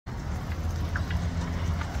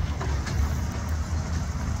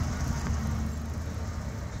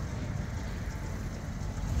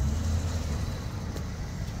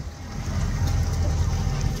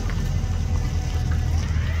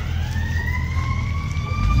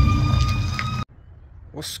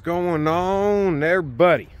What's going on there,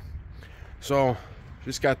 buddy? So,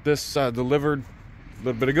 just got this delivered a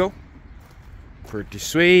little bit ago. Pretty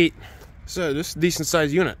sweet. So, this is a decent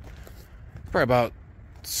sized unit. Probably about,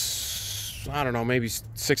 I don't know, maybe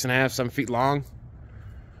 6.5, 7 feet long.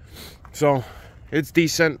 So, it's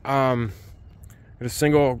decent. Got a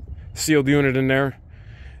single sealed unit in there.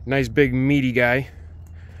 Nice big meaty guy.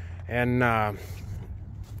 And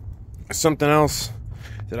something else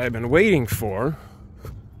that I've been waiting for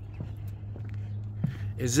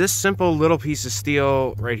is this simple little piece of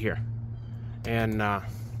steel right here. And I'll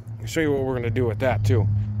show you what we're going to do with that too.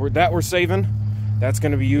 We're saving. That's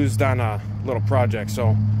going to be used on a little project,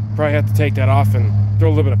 so probably have to take that off and throw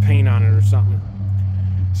a little bit of paint on it or something.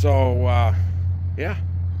 So yeah,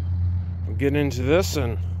 we'll get into this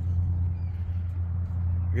and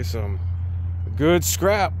get some good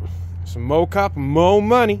scrap, some mo-cop,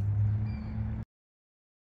 mo-money.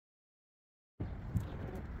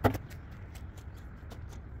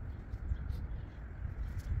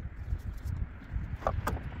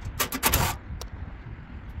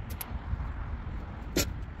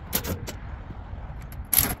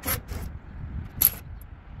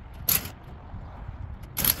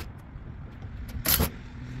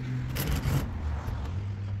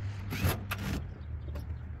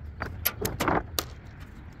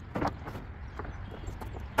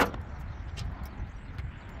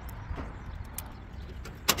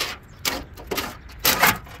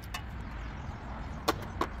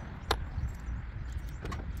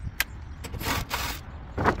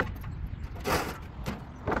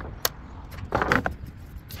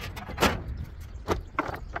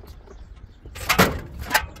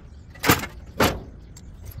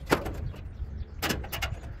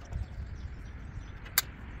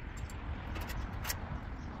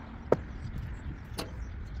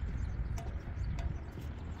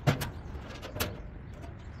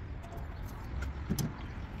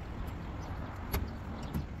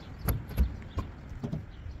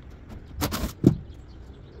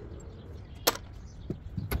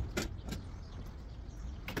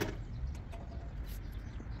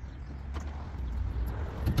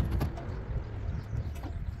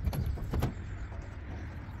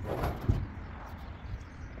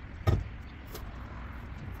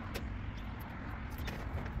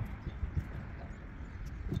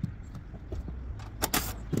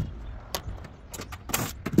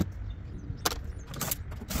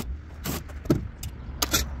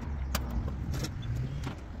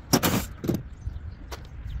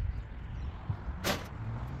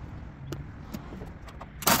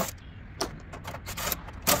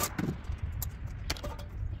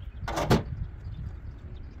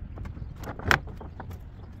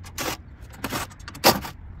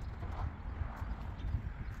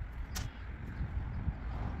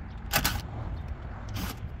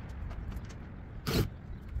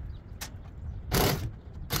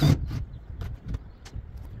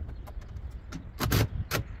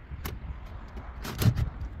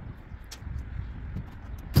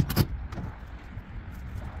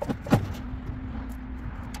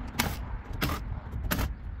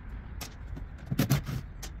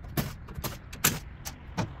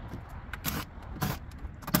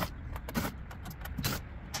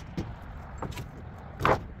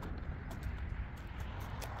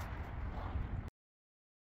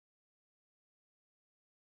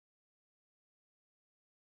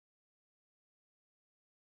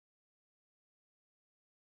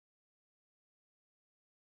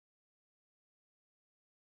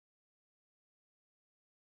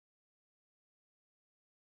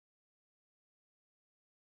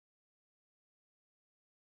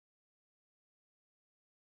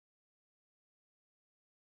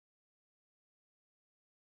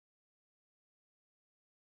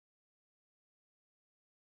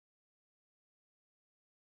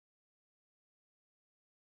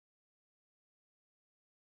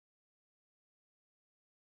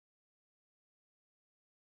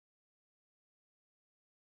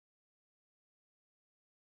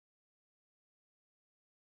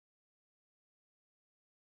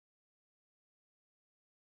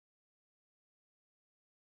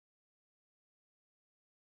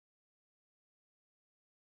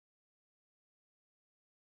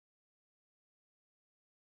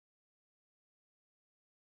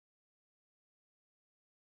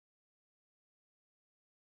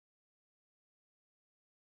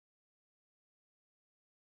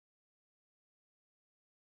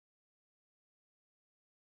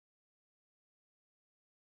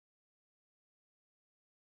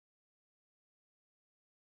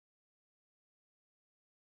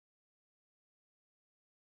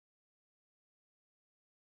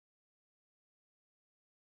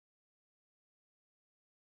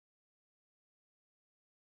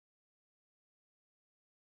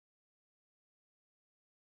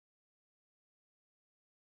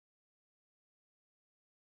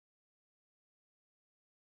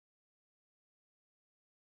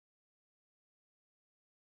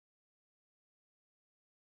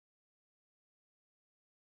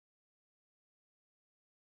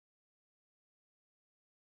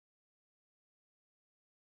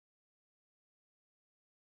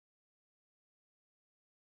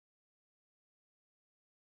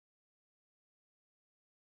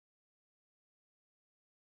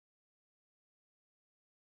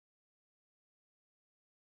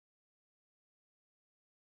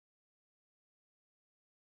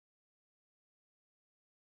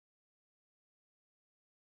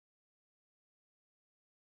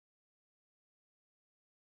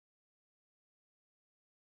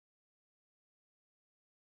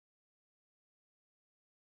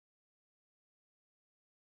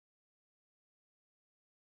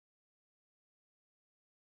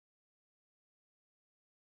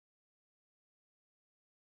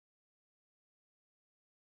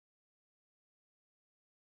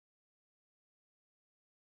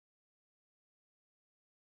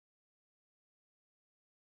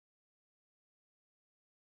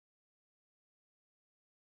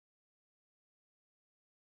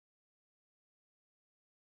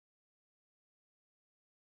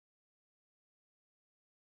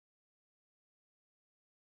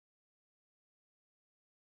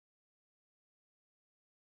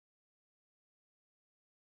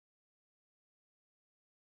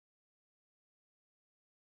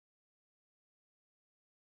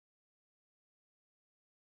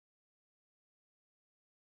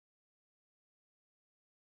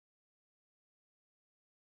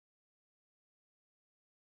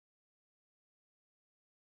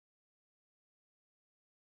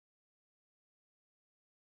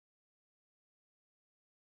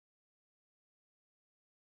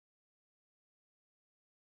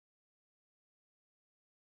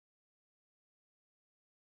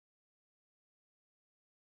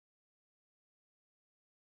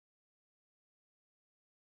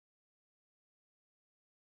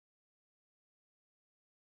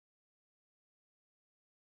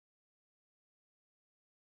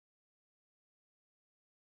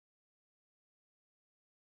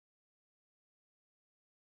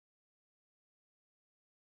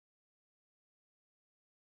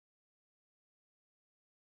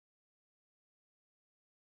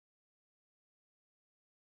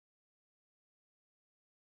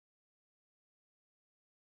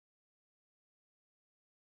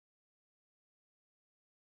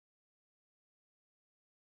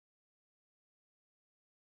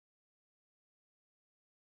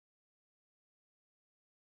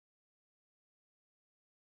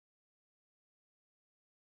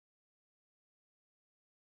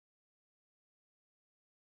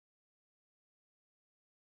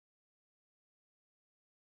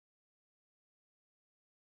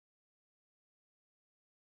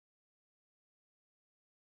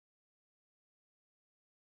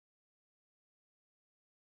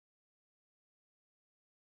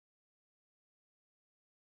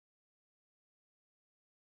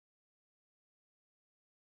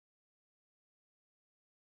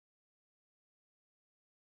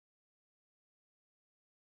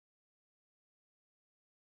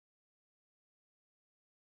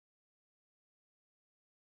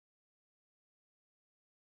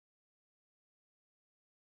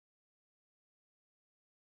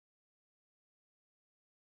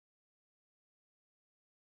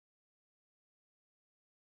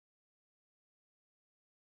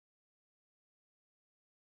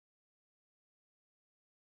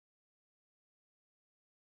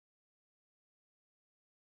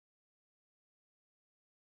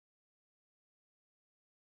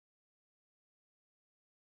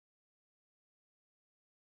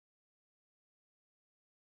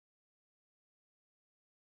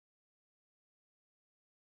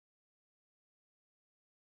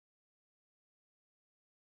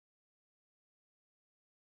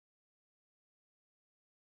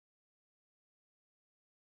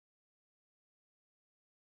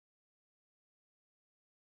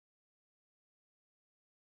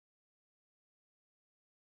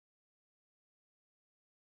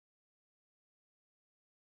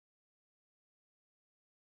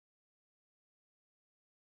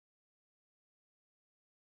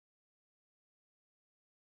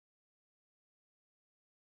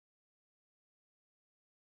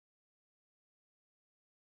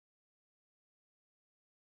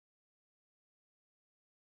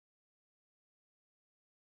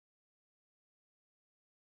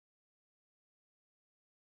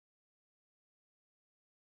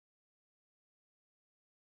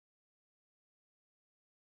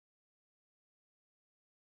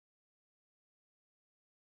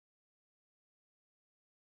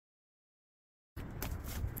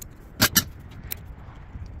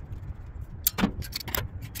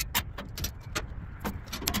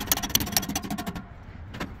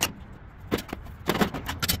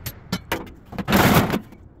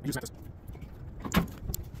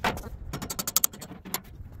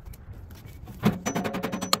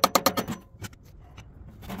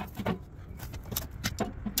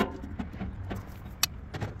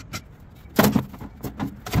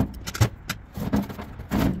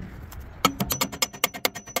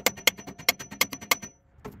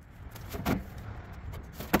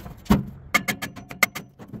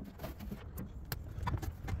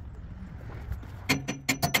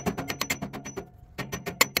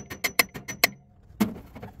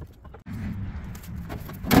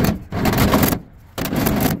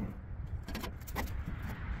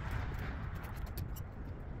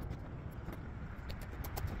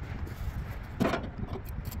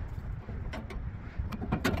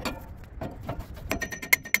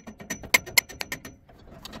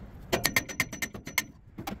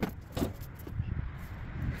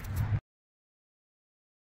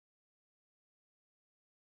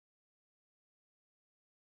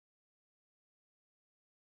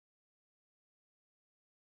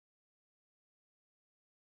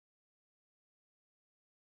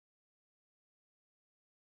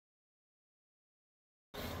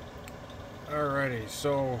 Alrighty,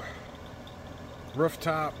 so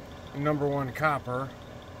rooftop #1 copper,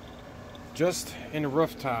 just in the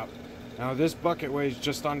rooftop. Now this bucket weighs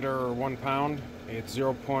just under 1 pound. It's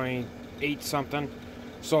 0.8 something.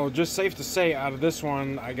 So just safe to say, out of this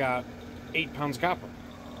one, I got 8 pounds copper.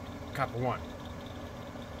 Copper 1.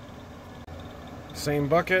 Same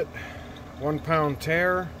bucket, 1 pound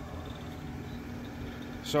tear.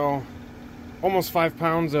 So almost 5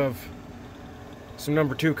 pounds of some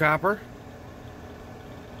 #2 copper.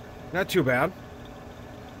 Not too bad.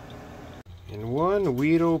 And 1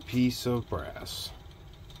 Weedle piece of brass.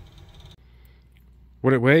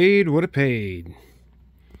 What it weighed, what it paid.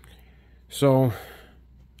 So,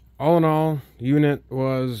 all in all, the unit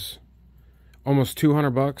was almost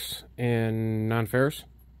 200 bucks in non-ferrous.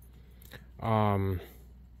 I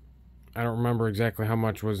don't remember exactly how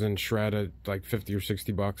much was in shred, at like 50 or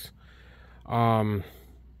 60 bucks. But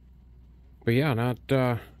yeah, not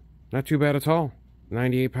too bad at all.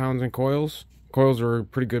 98 pounds in coils. Coils are a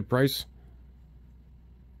pretty good price.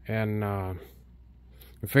 And I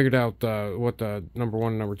figured out what the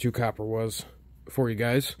 #1 and #2 copper was for you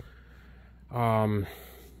guys.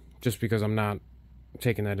 Just because I'm not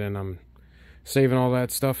taking that in. I'm saving all that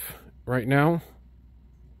stuff right now.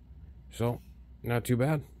 So, not too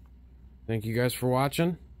bad. Thank you guys for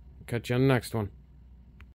watching. Catch you on the next one.